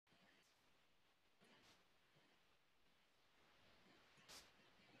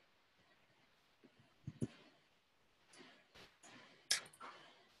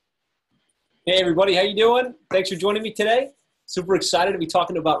Hey everybody, how you doing? Thanks for joining me today. Super excited to be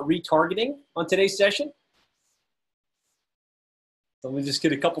talking about retargeting on today's session. So let me just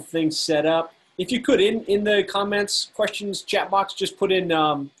get a couple things set up. If you could, in the comments, questions, chat box, just put in,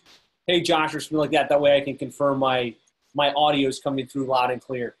 hey Josh, or something like that. That way I can confirm my audio is coming through loud and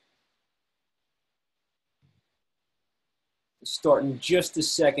clear. Start in just a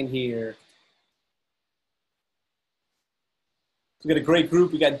second here. We got a great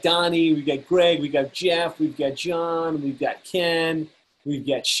group. We got Donnie, we got Greg, we got Jeff, we've got John, we've got Ken, we've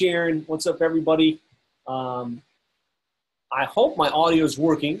got Sharon. What's up, everybody? I hope my audio is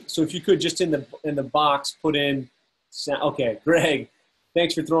working. So if you could just in the box put in, okay, Greg,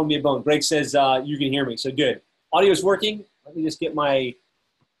 thanks for throwing me a bone. Greg says you can hear me, so good. Audio is working. Let me just get my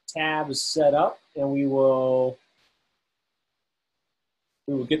tabs set up, and we will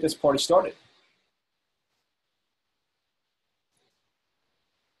get this party started.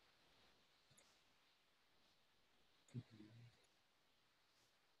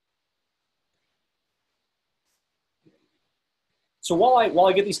 So while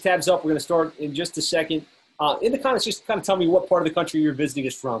I get these tabs up, we're going to start in just a second. In the comments, just kind of tell me what part of the country you're visiting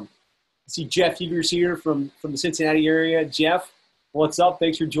us from. I see Jeff Heber's here from the Cincinnati area. Jeff, what's up?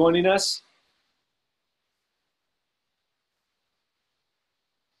 Thanks for joining us.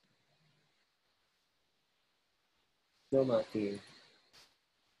 Still not here.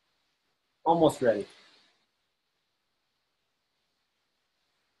 Almost ready.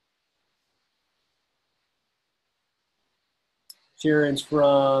 Sharon's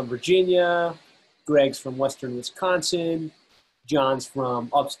from Virginia. Greg's from Western Wisconsin. John's from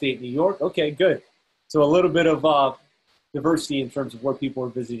upstate New York. Okay, good. So a little bit of diversity in terms of where people are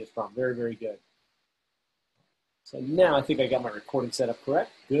visiting us from. Very, very good. So now I think I got my recording set up correct.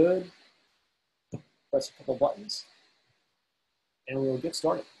 Good. Press a couple buttons, and we'll get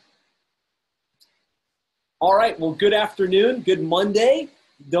started. All right, well, good afternoon. Good Monday.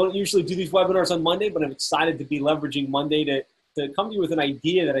 Don't usually do these webinars on Monday, but I'm excited to be leveraging Monday to come to you with an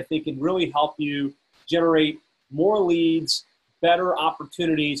idea that I think can really help you generate more leads, better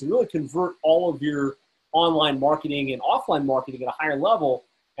opportunities, and really convert all of your online marketing and offline marketing at a higher level.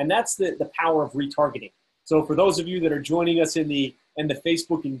 And that's the power of retargeting. So for those of you that are joining us in the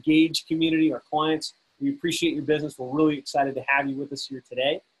Facebook Engage community, our clients, we appreciate your business. We're really excited to have you with us here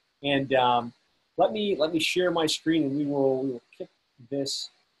today. And let me share my screen, and we will kick this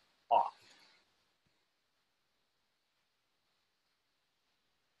off.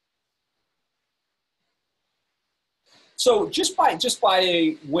 So just by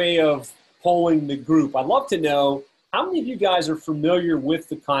a way of polling the group, I'd love to know how many of you guys are familiar with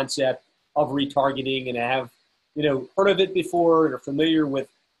the concept of retargeting and have heard of it before and are familiar with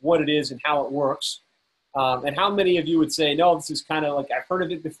what it is and how it works. And how many of you would say, no, this is kind of like I've heard of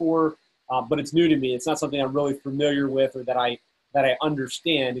it before, but it's new to me. It's not something I'm really familiar with or that I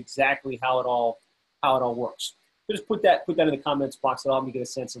understand exactly how it all works. So just put that in the comments box. That'll help me get a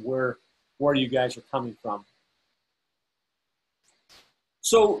sense of where you guys are coming from.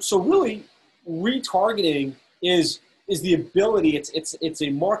 So really, retargeting is the ability. It's a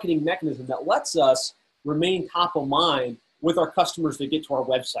marketing mechanism that lets us remain top of mind with our customers that get to our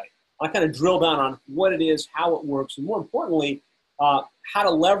website. I kind of drill down on what it is, how it works, and more importantly, how to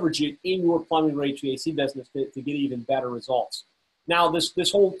leverage it in your plumbing or HVAC business to get even better results. Now,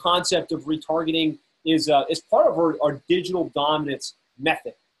 this whole concept of retargeting is part of our digital dominance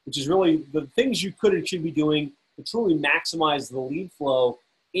method, which is really the things you could and should be doing to truly maximize the lead flow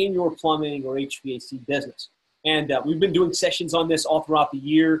in your plumbing or HVAC business. And we've been doing sessions on this all throughout the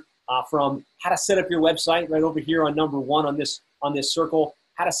year, from how to set up your website right over here on number one on this circle,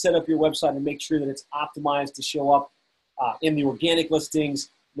 how to set up your website and make sure that it's optimized to show up in the organic listings,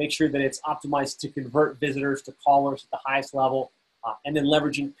 make sure that it's optimized to convert visitors to callers at the highest level, and then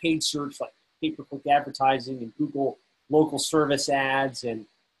leveraging paid search like pay-per-click advertising and Google local service ads and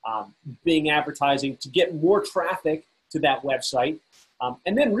Bing advertising to get more traffic to that website.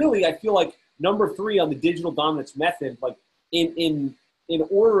 And then really, I feel like number three on the digital dominance method, like in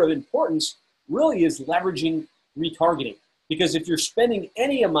order of importance, really is leveraging retargeting. Because if you're spending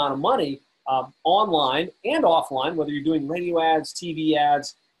any amount of money online and offline, whether you're doing radio ads, TV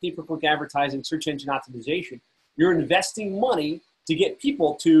ads, pay-per-click advertising, search engine optimization, you're investing money to get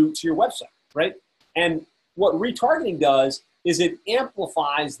people to your website, right? And what retargeting does is it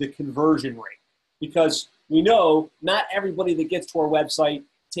amplifies the conversion rate, because we know not everybody that gets to our website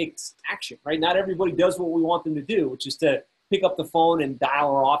takes action, right? Not everybody does what we want them to do, which is to pick up the phone and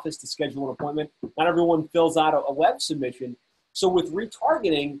dial our office to schedule an appointment. Not everyone fills out a web submission. So with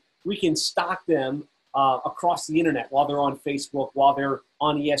retargeting, we can stock them across the internet, while they're on Facebook, while they're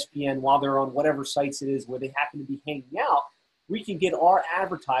on ESPN, while they're on whatever sites it is where they happen to be hanging out, we can get our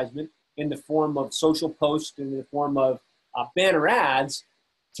advertisement in the form of social posts, in the form of banner ads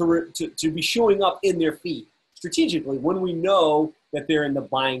to be showing up in their feed strategically when we know that they're in the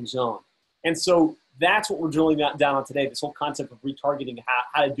buying zone. And so that's what we're drilling down on today, this whole concept of retargeting,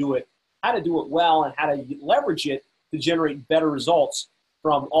 how to do it well, and how to leverage it to generate better results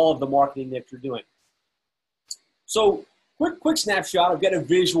from all of the marketing that you're doing. So quick snapshot. I've got a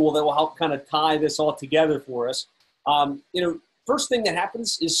visual that will help kind of tie this all together for us. First thing that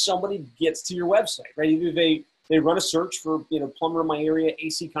happens is somebody gets to your website, right? Either they run a search for, plumber in my area,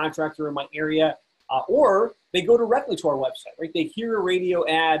 AC contractor in my area, or they go directly to our website, right? They hear a radio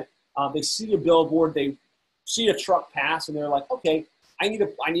ad, they see a billboard, they see a truck pass, and they're like, okay, I need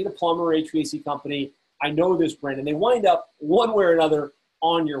a plumber or HVAC company. I know this brand, and they wind up one way or another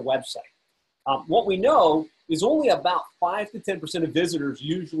on your website. What we know is only about 5 to 10% of visitors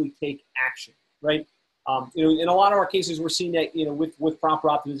usually take action, right? In a lot of our cases, we're seeing that, with proper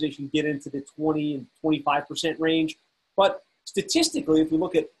optimization, get into the 20 and 25% range. But statistically, if we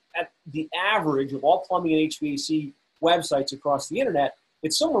look at the average of all plumbing and HVAC websites across the internet,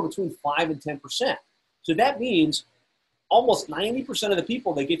 it's somewhere between 5 and 10%. So that means almost 90% of the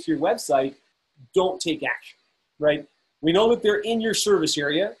people that get to your website don't take action, right? We know that they're in your service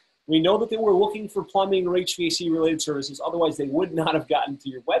area. We know that they were looking for plumbing or HVAC related services. Otherwise, they would not have gotten to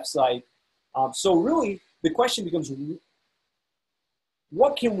your website. So really, the question becomes,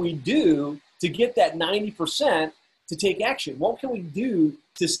 what can we do to get that 90% to take action? What can we do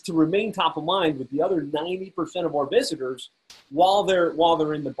to remain top of mind with the other 90% of our visitors while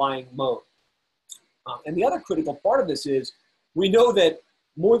they're in the buying mode? And the other critical part of this is, we know that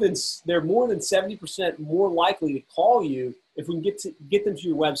they're more than 70% more likely to call you if we can get them to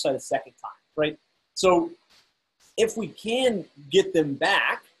your website a second time, right? So if we can get them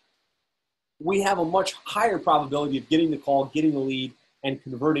back, we have a much higher probability of getting the call, getting the lead, and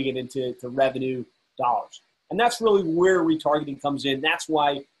converting it into revenue dollars. And that's really where retargeting comes in. That's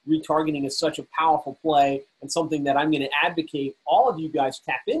why retargeting is such a powerful play, and something that I'm going to advocate all of you guys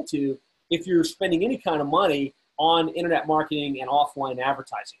tap into if you're spending any kind of money on internet marketing and offline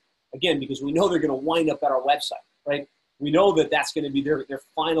advertising. Again, because we know they're going to wind up at our website, right? We know that that's going to be their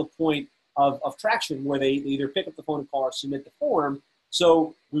final point of traction, where they either pick up the phone and call or submit the form.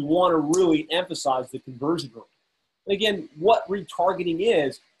 So we want to really emphasize the conversion rate. And again, what retargeting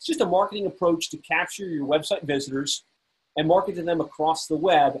is, it's just a marketing approach to capture your website visitors and market to them across the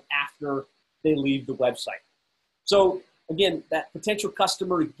web after they leave the website. So again, that potential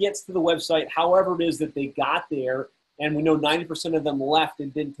customer gets to the website, however it is that they got there, and we know 90% of them left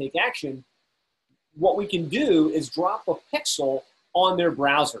and didn't take action. What we can do is drop a pixel on their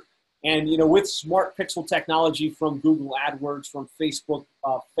browser. And with smart pixel technology from Google AdWords, from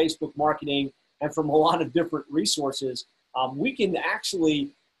Facebook marketing, and from a lot of different resources, we can actually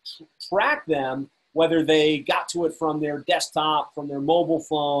track them, whether they got to it from their desktop, from their mobile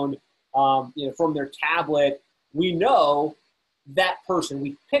phone, from their tablet. We know that person.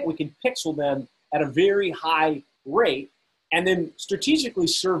 We can pixel them at a very high rate, and then strategically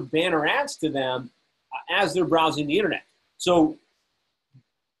serve banner ads to them as they're browsing the internet. So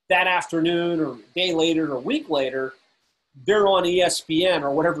that afternoon or a day later or a week later, they're on ESPN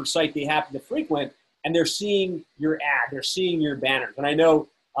or whatever site they happen to frequent, and they're seeing your ad, they're seeing your banners. And I know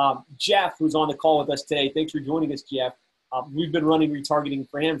Jeff, who's on the call with us today, thanks for joining us, Jeff. We've been running retargeting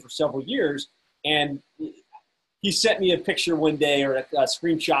for him for several years, and he sent me a picture one day, or a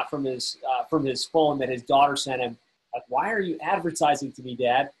screenshot from his phone that his daughter sent him. Like, why are you advertising to me,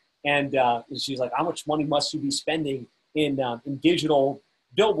 Dad? And she's like, how much money must you be spending in digital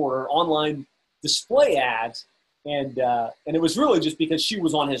billboard or online display ads? And it was really just because she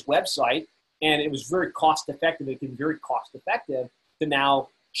was on his website, and it was very cost effective. It can be very cost effective to now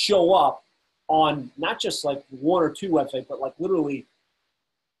show up on not just like one or two websites, but like literally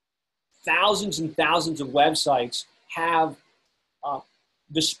thousands and thousands of websites have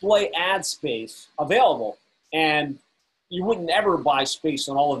display ad space available. And you wouldn't ever buy space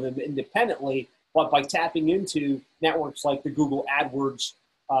on all of them independently, but by tapping into networks like the Google AdWords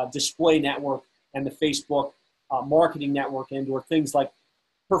display network and the Facebook marketing network, and or things like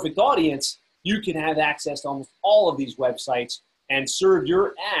Perfect Audience, you can have access to almost all of these websites and serve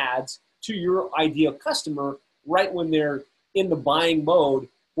your ads to your ideal customer right when they're in the buying mode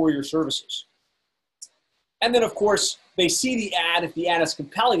for your services. And then, of course, they see the ad. If the ad is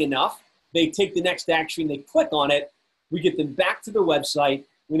compelling enough, they take the next action, they click on it, we get them back to the website.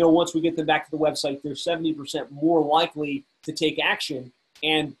 We know once we get them back to the website, they're 70% more likely to take action.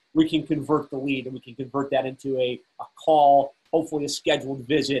 And we can convert the lead, and we can convert that into a call, hopefully a scheduled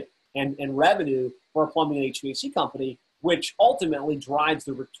visit, and revenue for a plumbing and HVAC company, which ultimately drives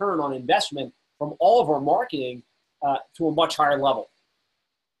the return on investment from all of our marketing to a much higher level.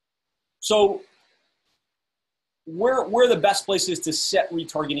 So where are the best places to set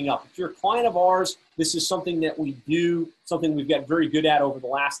retargeting up? If you're a client of ours, this is something that we do, something we've got very good at over the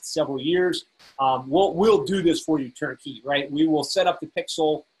last several years. We'll do this for you turnkey, right? We will set up the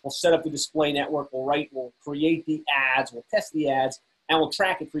pixel, we'll set up the display network, we'll create the ads, we'll test the ads, and we'll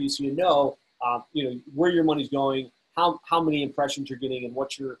track it for you so you know where your money's going, how many impressions you're getting, and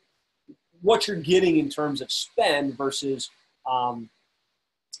what you're getting in terms of spend versus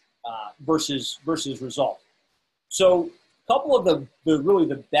result. So a couple of the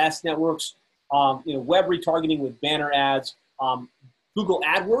best networks, web retargeting with banner ads, Google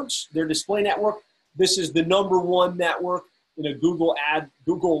AdWords, their display network. This is the #1 network. Google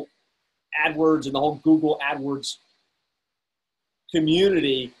AdWords and the whole Google AdWords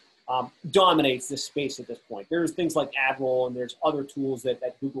community dominates this space at this point. There's things like AdRoll, and there's other tools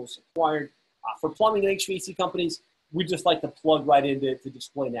that Google's acquired. For plumbing and HVAC companies, we just like to plug right into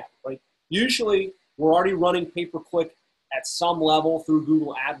display network, right? Usually, we're already running pay-per-click at some level through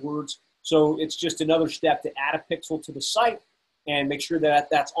Google AdWords, so it's just another step to add a pixel to the site and make sure that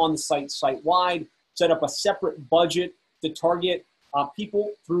that's on the site-wide, set up a separate budget to target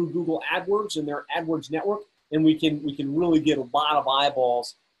people through Google AdWords and their AdWords network, and we can really get a lot of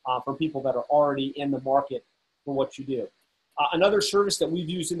eyeballs from people that are already in the market for what you do. Another service that we've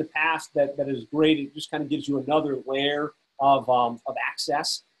used in the past that is great, it just kind of gives you another layer of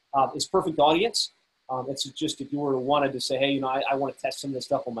access, is Perfect Audience. It's just if you were wanted to say, hey, I want to test some of this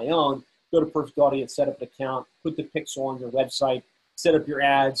stuff on my own, go to Perfect Audience, set up an account, put the pixel on your website, set up your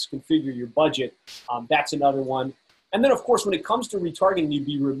ads, configure your budget. That's another one. And then, of course, when it comes to retargeting, you'd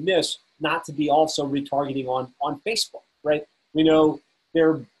be remiss not to be also retargeting on Facebook, right? We know there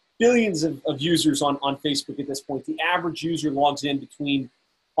are billions of users on Facebook at this point. The average user logs in between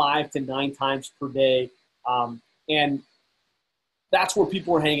 5 to 9 times per day. And that's where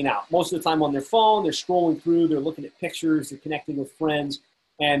people are hanging out. Most of the time on their phone, they're scrolling through, they're looking at pictures, they're connecting with friends.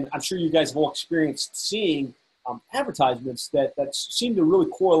 And I'm sure you guys have all experienced seeing advertisements that seem to really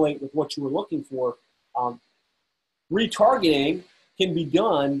correlate with what you were looking for. Retargeting can be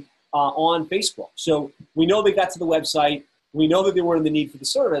done on Facebook. So we know they got to the website, we know that they were in the need for the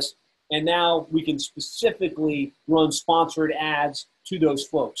service, and now we can specifically run sponsored ads to those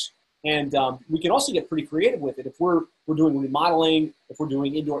folks. And we can also get pretty creative with it. If we're doing remodeling, if we're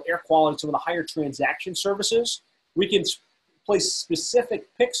doing indoor air quality, some of the higher transaction services, we can place specific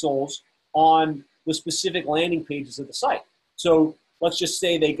pixels on the specific landing pages of the site. So let's just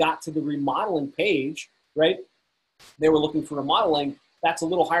say they got to the remodeling page, right? They were looking for remodeling. That's a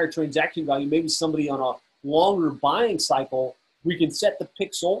little higher transaction value. Maybe somebody on a longer buying cycle, we can set the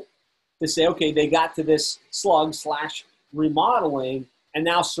pixel to say, okay, they got to this slug/remodeling, and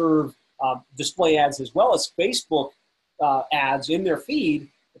now serve display ads as well as Facebook ads in their feed.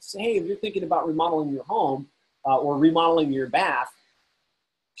 Say, hey, if you're thinking about remodeling your home or remodeling your bath,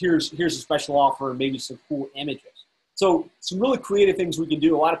 here's a special offer and maybe some cool images. So some really creative things we can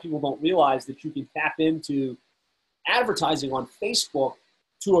do. A lot of people don't realize that you can tap into advertising on Facebook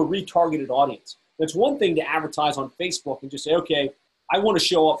to a retargeted audience. It's one thing to advertise on Facebook and just say, okay, I want to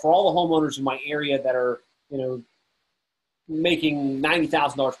show up for all the homeowners in my area that are, making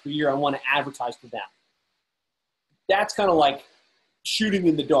 $90,000 per year. I want to advertise to them. That's kind of like shooting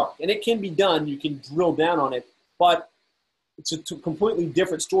in the dark, and it can be done. You can drill down on it, but it's a completely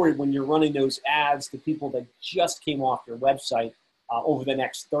different story when you're running those ads to people that just came off your website over the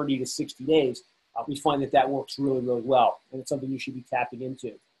next 30 to 60 days. We find that works really, really well, and it's something you should be tapping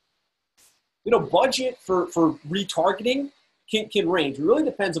into. Budget for retargeting can range. It really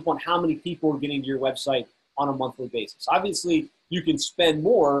depends upon how many people are getting to your website on a monthly basis. Obviously, you can spend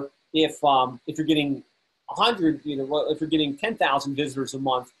more if you're getting 100, if you're getting 10,000 visitors a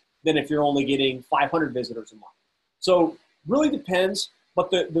month than if you're only getting 500 visitors a month. So really depends, but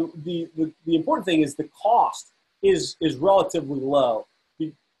the important thing is the cost is relatively low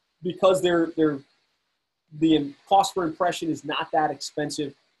because the cost per impression is not that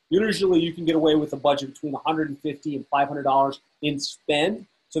expensive. Usually you can get away with a budget between $150 and $500 in spend.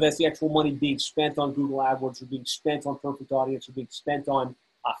 So that's the actual money being spent on Google AdWords or being spent on Perfect Audience or being spent on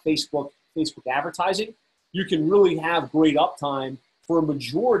Facebook advertising. You can really have great uptime for a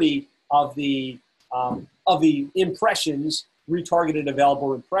majority of the impressions, retargeted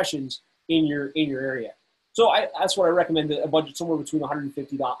available impressions in your area. So that's what I recommend, a budget somewhere between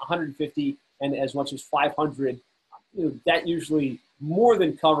 $150 and as much as $500 that usually more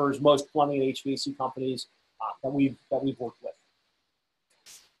than covers most plumbing and HVAC companies that we've worked with.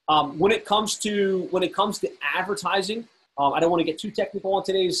 When it comes to advertising, I don't want to get too technical on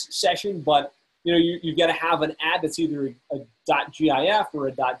today's session, but you've got to have an ad that's either a .gif or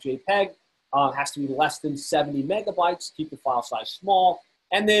a .jpeg. It has to be less than 70 megabytes. Keep the file size small,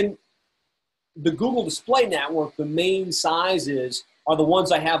 and then the Google Display Network, the main sizes are the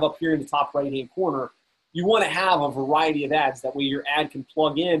ones I have up here in the top right-hand corner. You want to have a variety of ads. That way your ad can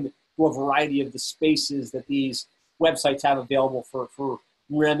plug in to a variety of the spaces that these websites have available for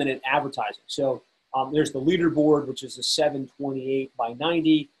remnant advertising. So there's the leaderboard, which is a 728 by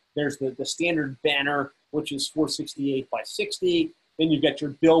 90. There's the standard banner, which is 468 by 60. Then you've got your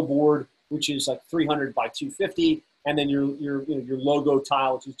billboard, which is like 300 by 250. And then your logo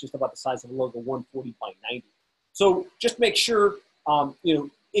tile, which is just about the size of a logo, 140 by 90. So just make sure,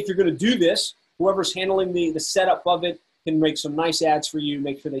 if you're going to do this, whoever's handling the setup of it can make some nice ads for you.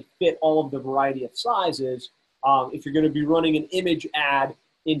 Make sure they fit all of the variety of sizes. If you're going to be running an image ad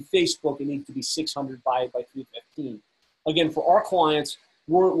in Facebook, it needs to be 600 by 315. Again, for our clients,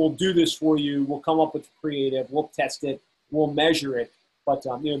 we'll do this for you. We'll come up with creative. We'll test it. We'll measure it. But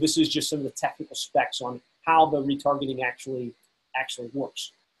this is just some of the technical specs on how the retargeting actually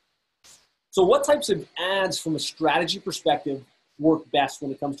works. So what types of ads from a strategy perspective work best when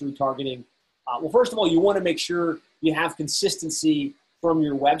it comes to retargeting? Well, first of all, you want to make sure you have consistency from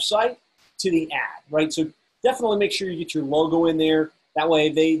your website to the ad, right? So definitely make sure you get your logo in there. That way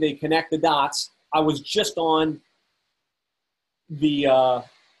they connect the dots. I was just on the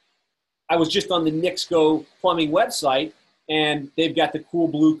Nixco Plumbing website, and they've got the cool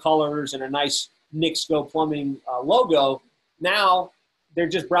blue colors and a nice Nixco Plumbing logo. Now they're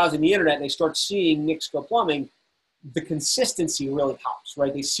just browsing the internet and they start seeing Nixco Plumbing. The consistency really helps,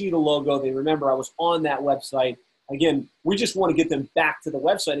 right? They see the logo. They remember I was on that website. Again, we just want to get them back to the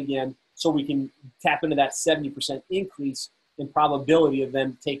website again so we can tap into that 70% increase in probability of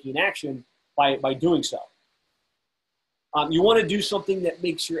them taking action by doing so. You want to do something that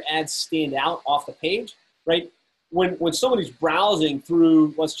makes your ads stand out off the page, right? When somebody's browsing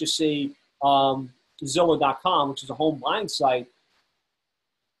through, let's just say, Zillow.com, which is a home buying site,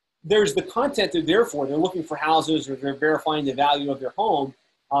 there's the content they're there for. They're looking for houses, or they're verifying the value of their home,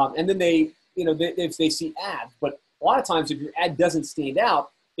 and then they see ads. But a lot of times, if your ad doesn't stand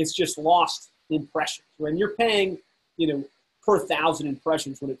out, it's just lost impressions. When you're paying, per 1,000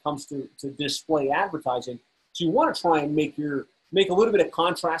 impressions when it comes to display advertising, so you want to try and make a little bit of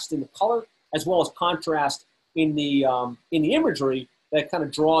contrast in the color, as well as contrast in the imagery that kind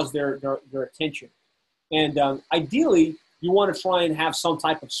of draws their attention. And ideally, you want to try and have some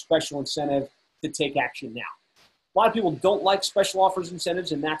type of special incentive to take action now. A lot of people don't like special offers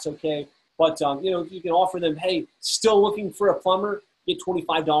incentives, and that's okay. But you can offer them, hey, still looking for a plumber, get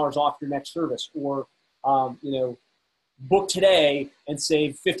 $25 off your next service, or book today and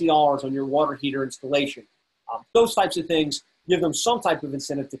save $50 on your water heater installation. Those types of things give them some type of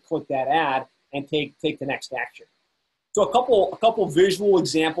incentive to click that ad and take the next action. So a couple visual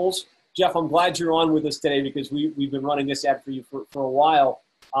examples. Jeff, I'm glad you're on with us today because we've been running this ad for you for a while.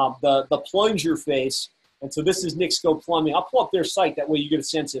 The plunger face, and so this is Nixco Plumbing. I'll pull up their site, that way you get a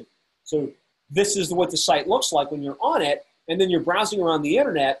sense of. So this is what the site looks like when you're on it, and then you're browsing around the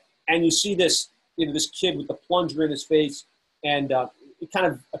internet and you see this this kid with the plunger in his face, and it kind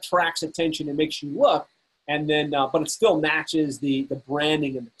of attracts attention and makes you look, and then but it still matches the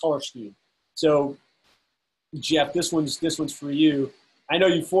branding and the color scheme. So Jeff, this one's for you. I know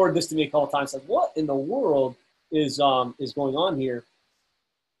you forwarded this to me a couple of times. Like, what in the world is going on here?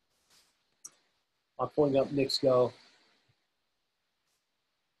 I'm pulling up Nixco.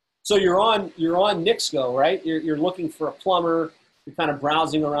 So you're on Nixco, right? You're looking for a plumber. You're kind of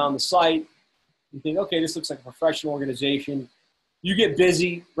browsing around the site. You think, okay, this looks like a professional organization. You get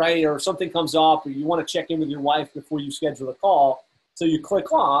busy, right? Or something comes up, or you want to check in with your wife before you schedule a call. So you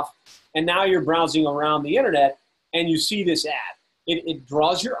click off, and now you're browsing around the internet, and you see this ad. It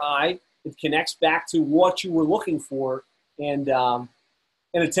draws your eye. It connects back to what you were looking for, and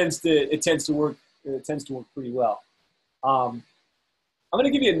it tends to work. It tends to work pretty well. I'm going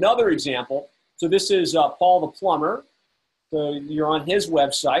to give you another example. So this is Paul the plumber. So you're on his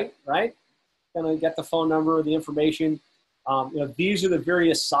website, right? Kind of get the phone number, the information. These are the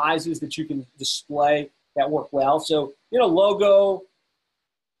various sizes that you can display that work well. So logo,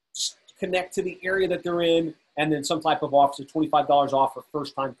 connect to the area that they're in, and then some type of offer, so $25 off for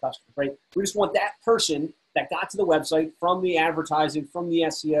first-time customers, right? We just want that person that got to the website from the advertising, from the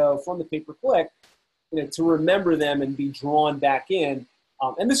SEO, from the pay-per-click, to remember them and be drawn back in.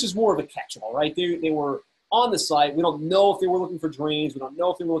 And this is more of a catch-all, right? They were on the site. We don't know if they were looking for drains. We don't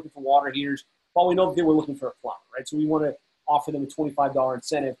know if they were looking for water heaters, but we know that they were looking for a plumber, right? So we want to offer them a $25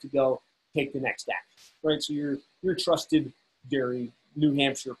 incentive to go take the next action, right? So you're trusted dairy New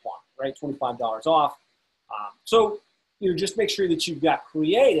Hampshire plumber, right? $25 off. So just make sure that you've got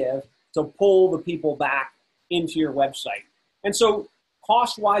creative to pull the people back into your website. And so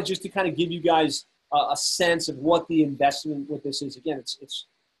cost-wise, just to kind of give you guys a sense of what the investment with this is, again, it's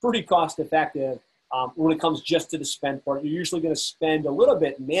pretty cost-effective when it comes just to the spend part. You're usually going to spend a little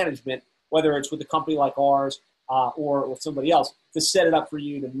bit in management, whether it's with a company like ours or with somebody else, to set it up for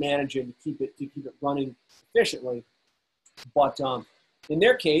you to manage it and keep it running efficiently. But in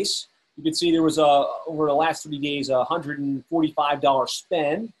their case, you can see there was over the last 30 days a $145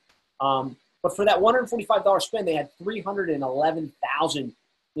 spend. But for that $145 spend, they had 311,000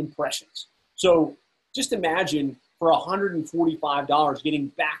 impressions. So just imagine for $145 getting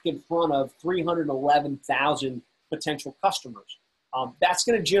back in front of 311,000 potential customers. That's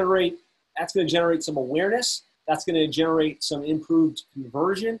going to generate some awareness. That's going to generate some improved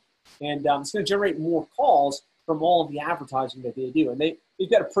conversion, and it's going to generate more calls from all of the advertising that they do. And they've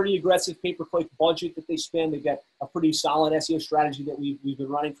got a pretty aggressive pay-per-click budget that they spend. They've got a pretty solid SEO strategy that we've been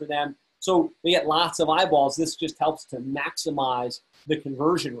running for them. So they get lots of eyeballs. This just helps to maximize the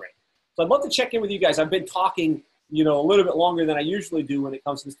conversion rate. So I'd love to check in with you guys. I've been talking, a little bit longer than I usually do when it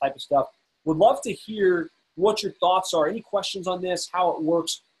comes to this type of stuff. Would love to hear what your thoughts are. Any questions on this, how it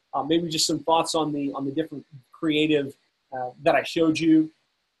works, maybe just some thoughts on the different creative that I showed you.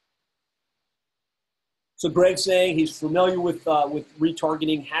 So Greg's saying he's familiar with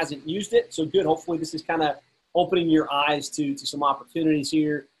retargeting, hasn't used it. So good. Hopefully this is kind of opening your eyes to some opportunities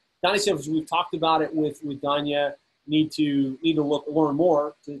here. Donnie says we've talked about it with Danya. Need to learn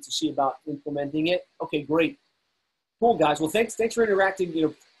more to see about implementing it. Okay, great. Cool, guys. Well, thanks for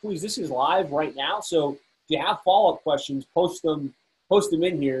interacting. Please, this is live right now. So if you have follow-up questions, post them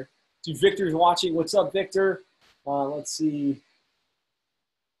in here. See, Victor's watching. What's up, Victor? Let's see.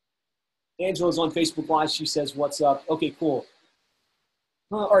 Angela's on Facebook Live. She says, what's up? Okay, cool.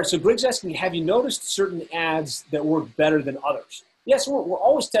 All right, so Greg's asking, have you noticed certain ads that work better than others? Yes, we're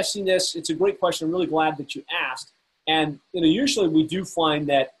always testing this. It's a great question. I'm really glad that you asked. And usually we do find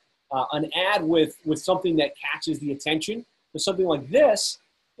that an ad with something that catches the attention, for something like this,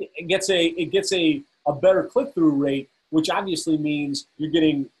 it gets a better click-through rate, which obviously means you're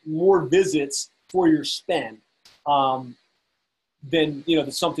getting more visits for your spend than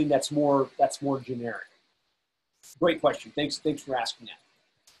something that's more generic. Great question. Thanks for asking that.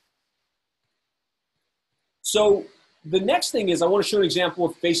 So the next thing is I want to show an example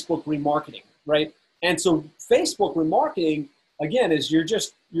of Facebook remarketing, right? And so Facebook remarketing, again, is you're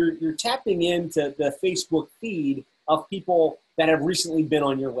tapping into the Facebook feed of people that have recently been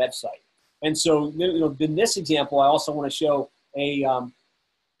on your website. And so, in this example, I also want to show a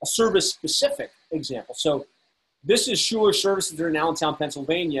service-specific example. So this is Schuler Services. They're in Allentown,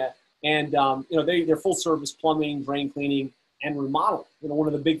 Pennsylvania, and they're full-service plumbing, drain cleaning, and remodeling. One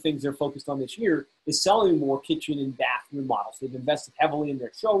of the big things they're focused on this year is selling more kitchen and bath remodels. They've invested heavily in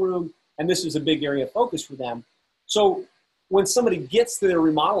their showroom, and this is a big area of focus for them. So when somebody gets to their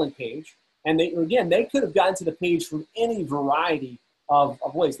remodeling page, and they could have gotten to the page from any variety of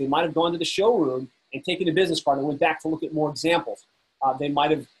ways. They might have gone to the showroom and taken a business card and went back to look at more examples. They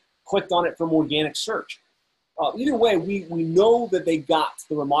might have clicked on it from organic search. Either way, we know that they got to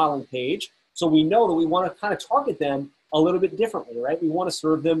the remodeling page, so we know that we want to kind of target them a little bit differently, right? We want to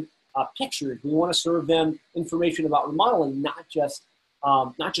serve them pictures. We want to serve them information about remodeling, not just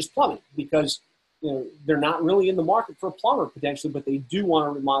plumbing, because they're not really in the market for a plumber potentially, but they do want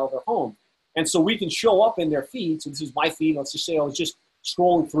to remodel their home. And so we can show up in their feed. So this is my feed. Let's just say I was just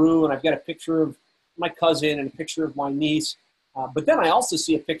scrolling through and I've got a picture of my cousin and a picture of my niece. But then I also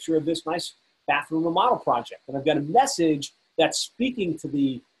see a picture of this nice bathroom remodel project. And I've got a message that's speaking to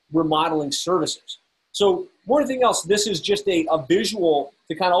the remodeling services. So more than anything else, this is just a visual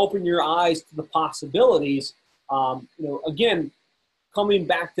to kind of open your eyes to the possibilities. Again, coming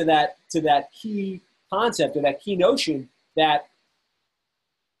back to that key concept or that key notion that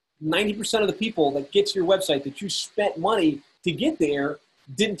 90% of the people that get to your website that you spent money to get there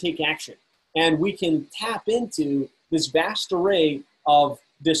didn't take action. And we can tap into this vast array of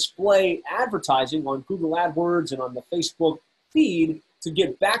display advertising on Google AdWords and on the Facebook feed to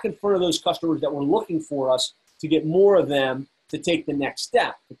get back in front of those customers that were looking for us, to get more of them to take the next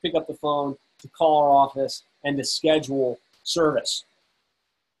step, to pick up the phone, to call our office, and to schedule service.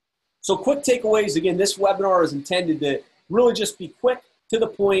 So quick takeaways. Again, this webinar is intended to really just be quick, to the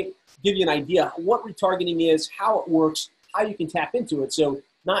point, give you an idea what retargeting is, how it works, how you can tap into it. So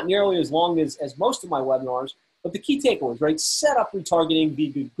not nearly as long as most of my webinars, but the key takeaways, right? Set up retargeting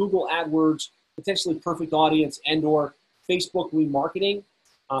via Google AdWords, potentially perfect audience, and or Facebook remarketing.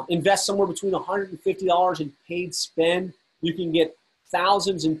 Invest somewhere between $150 in paid spend. You can get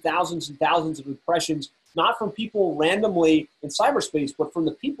thousands and thousands and thousands of impressions, not from people randomly in cyberspace, but from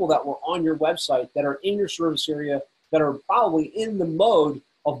the people that were on your website, that are in your service area, that are probably in the mode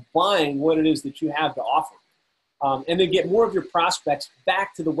of buying what it is that you have to offer. And then get more of your prospects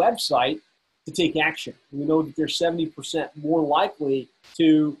back to the website to take action. We know that they're 70% more likely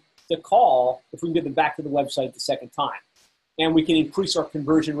to call if we can get them back to the website the second time. And we can increase our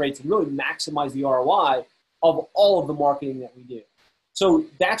conversion rates and really maximize the ROI of all of the marketing that we do. So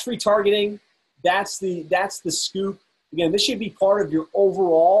that's retargeting. That's the scoop. Again, this should be part of your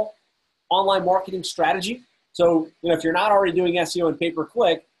overall online marketing strategy. So, if you're not already doing SEO and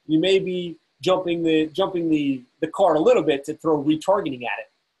pay-per-click, you may be jumping the cart a little bit to throw retargeting at it.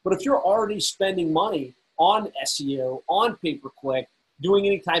 But if you're already spending money on SEO, on pay-per-click, doing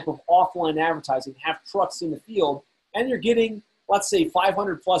any type of offline advertising, have trucks in the field, and you're getting, let's say,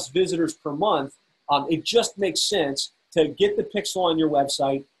 500 plus visitors per month, it just makes sense to get the pixel on your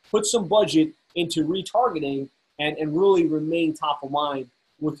website, put some budget into retargeting, and really remain top of mind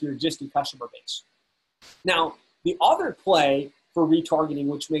with your existing customer base. Now, the other play for retargeting,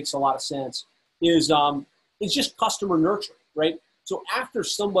 which makes a lot of sense, is just customer nurture, right? So after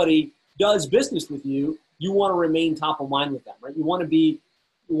somebody does business with you, you want to remain top of mind with them, right? You want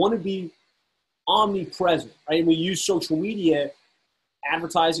to be omnipresent, right? And we use social media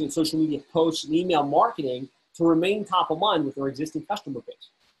advertising and social media posts and email marketing to remain top of mind with our existing customer base.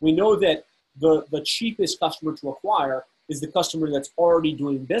 We know that the cheapest customer to acquire is the customer that's already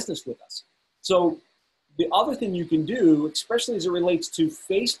doing business with us. So the other thing you can do, especially as it relates to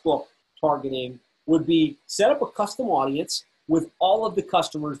Facebook targeting, would be set up a custom audience with all of the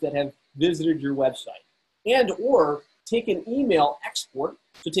customers that have visited your website, and or take an email export.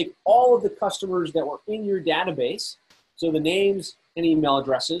 So take all of the customers that were in your database, so the names and email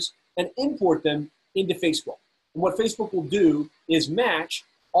addresses, and import them into Facebook. And what Facebook will do is match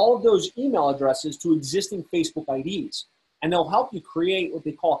all of those email addresses to existing Facebook IDs, and they'll help you create what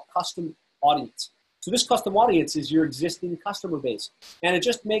they call a custom audience. So this custom audience is your existing customer base, and it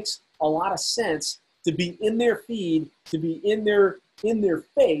just makes a lot of sense to be in their feed, to be in their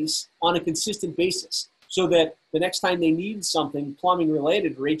face on a consistent basis, so that the next time they need something plumbing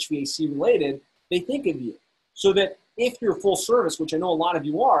related or HVAC related, they think of you. So that if you're full service, which I know a lot of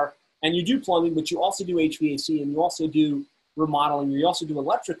you are, and you do plumbing, but you also do HVAC, and you also do remodeling, or you also do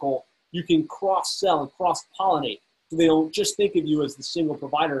electrical, you can cross-sell and cross-pollinate. So they don't just think of you as the single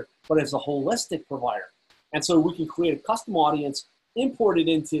provider, but as a holistic provider. And so we can create a custom audience, import it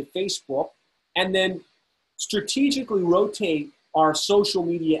into Facebook, and then strategically rotate our social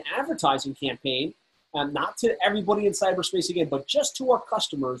media advertising campaign, not to everybody in cyberspace again, but just to our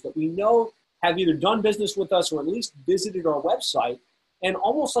customers that we know have either done business with us or at least visited our website, and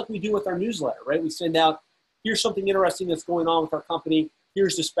almost like we do with our newsletter, right? We send out, here's something interesting that's going on with our company,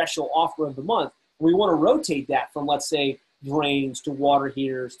 here's the special offer of the month. We want to rotate that from, let's say, drains to water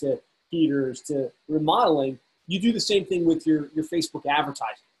heaters to heaters to remodeling. You do the same thing with your Facebook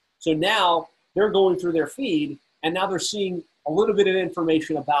advertising. So now they're going through their feed, and now they're seeing a little bit of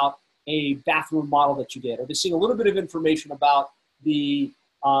information about a bathroom model that you did, or they're seeing a little bit of information about the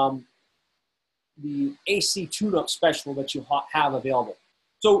AC tune-up special that you have available.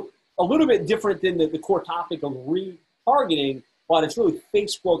 So a little bit different than the core topic of retargeting, but it's really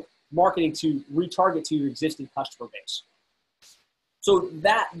Facebook marketing to retarget to your existing customer base. So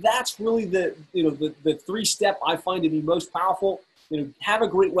that's really the three-step I find to be most powerful. Have a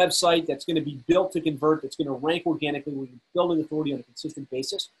great website that's going to be built to convert, that's going to rank organically, where you're building authority on a consistent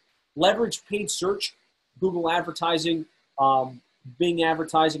basis. Leverage paid search, Google advertising, Bing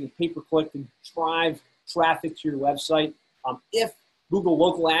advertising, and pay-per-click to drive traffic to your website. If Google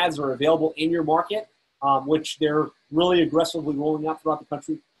local ads are available in your market, which they're really aggressively rolling out throughout the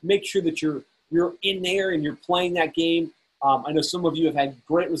country, make sure that you're in there and you're playing that game. I know some of you have had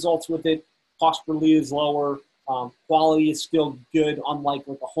great results with it. Cost per lead is lower. Quality is still good, unlike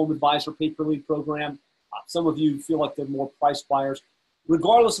like a Home Advisor pay-per-lead program. Some of you feel like they're more price buyers.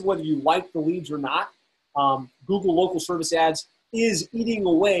 Regardless of whether you like the leads or not, Google local service ads is eating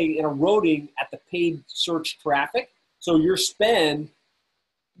away and eroding at the paid search traffic. So your spend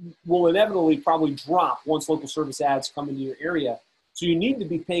will inevitably probably drop once local service ads come into your area. So you need to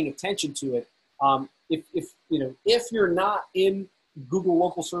be paying attention to it. If you're not in Google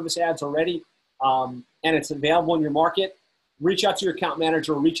local service ads already, and it's available in your market, reach out to your account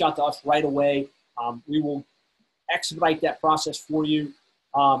manager or reach out to us right away. We will expedite that process for you.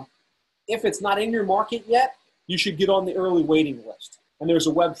 If it's not in your market yet, you should get on the early waiting list. And there's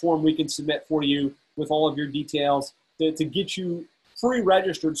a web form we can submit for you with all of your details to get you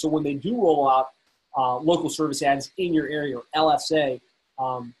pre-registered, so when they do roll out local service ads in your area, or LSA,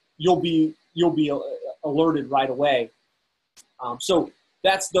 you'll be alerted right away. So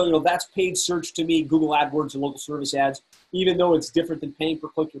that's that's paid search to me, Google AdWords and local service ads. Even though it's different than paying per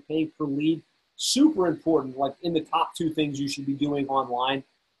click, you're paying per lead. Super important, like in the top 2 things you should be doing online.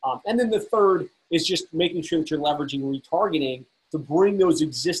 And then the third is just making sure that you're leveraging retargeting to bring those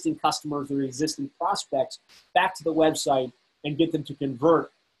existing customers or existing prospects back to the website and get them to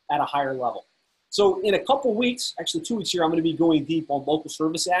convert at a higher level. So in a couple weeks, actually 2 weeks here, I'm going to be going deep on local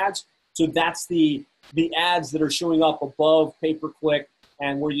service ads. So that's the ads that are showing up above pay-per-click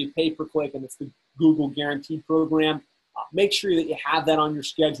and where you pay per click, and it's the Google Guaranteed program. Make sure that you have that on your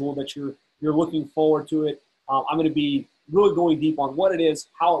schedule, that you're looking forward to it. I'm going to be really going deep on what it is,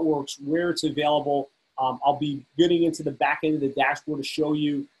 how it works, where it's available. I'll be getting into the back end of the dashboard to show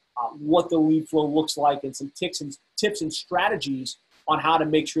you what the lead flow looks like, and some tips and strategies on how to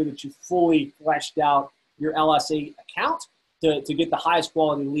make sure that you fully fleshed out your LSA account to get the highest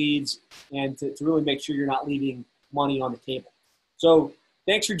quality leads and to really make sure you're not leaving money on the table. So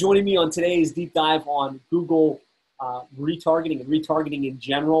thanks for joining me on today's deep dive on Google retargeting and retargeting in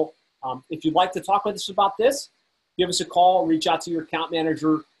general. If you'd like to talk with us about this, give us a call, reach out to your account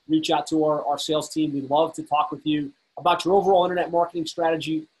manager, reach out to our sales team. We'd love to talk with you about your overall internet marketing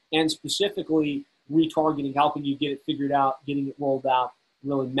strategy and specifically retargeting, helping you get it figured out, getting it rolled out,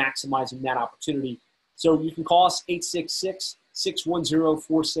 really maximizing that opportunity. So you can call us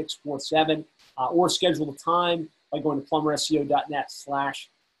 866-610-4647 or schedule a time by going to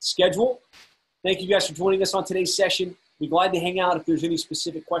plumberseo.net/schedule. Thank you guys for joining us on today's session. We're glad to hang out if there's any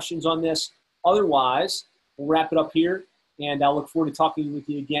specific questions on this. Otherwise, we'll wrap it up here, and I look forward to talking with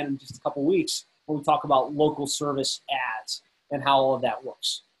you again in just a couple weeks when we talk about local service ads and how all of that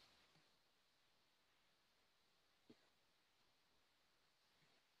works.